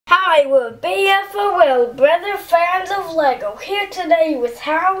Hi, we're BFOL, brother fans of Lego, here today with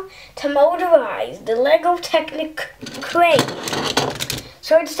how to motorize the Lego Technic crane.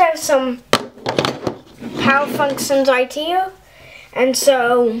 So I just have some power functions right here, and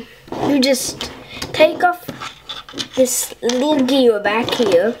so you just take off this little gear back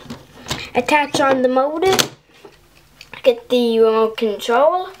here, attach on the motor, get the remote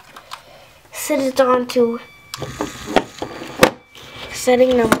control, set it onto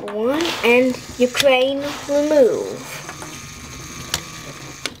setting number 1, and your crane will move.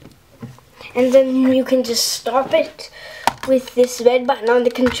 And then you can just stop it with this red button on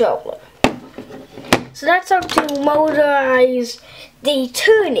the controller. So that's how to motorize the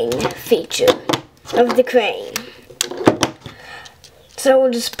turning feature of the crane. So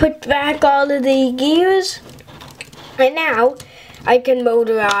we'll just put back all of the gears. And now I can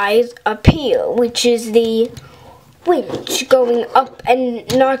motorize up here, which is the winch going up, and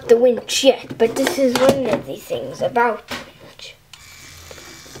not the winch yet, but this is one of the things about the winch.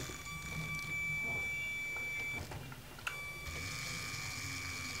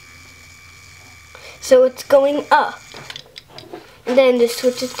 So it's going up, and then just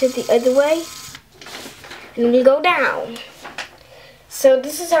switch it to the other way, and we'll go down. So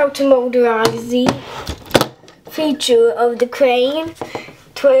this is how to motorize the feature of the crane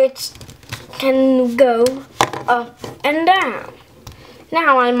to where it can go up and down.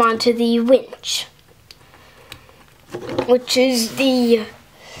 Now I'm onto the winch, which is the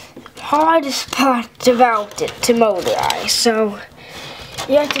hardest part about it to motorize. So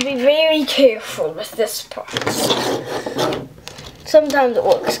you have to be very careful with this part. Sometimes it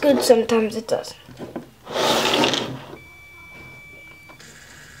works good, sometimes it doesn't.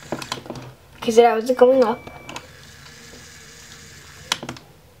 Okay, so that was going up.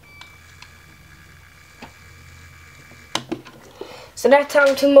 So that's how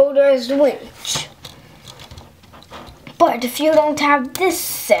to motorize the winch. But if you don't have this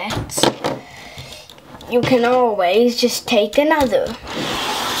set, you can always just take another,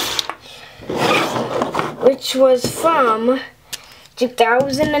 which was from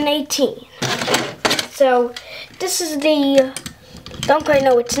 2018. So this is the, don't quite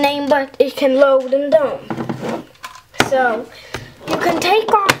know its name, but it can load and dump. So you can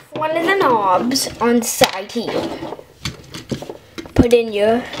take off one of the knobs on the side here. Put in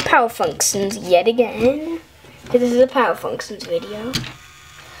your power functions yet again, because this is a power functions video.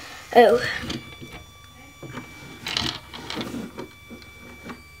 Oh.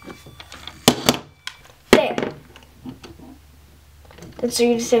 There. And so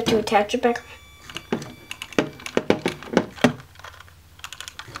you just have to attach it back.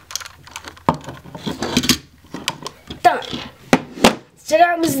 Done. So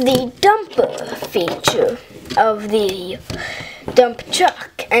that was the dumper feature of the dump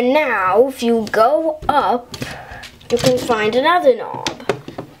truck, and now if you go up you can find another knob,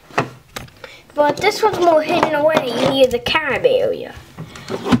 but this one's more hidden away near the cab area.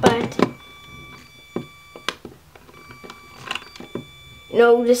 But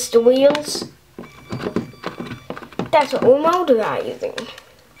notice the wheels, that's what we're motorizing.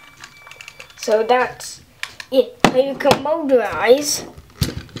 So that's it, how you can motorize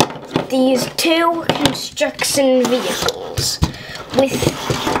these two construction vehicles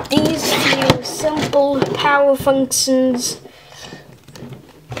with these few simple power functions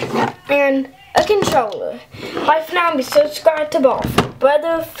and a controller. Bye for now, be subscribed to both.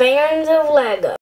 Brother fans of Lego.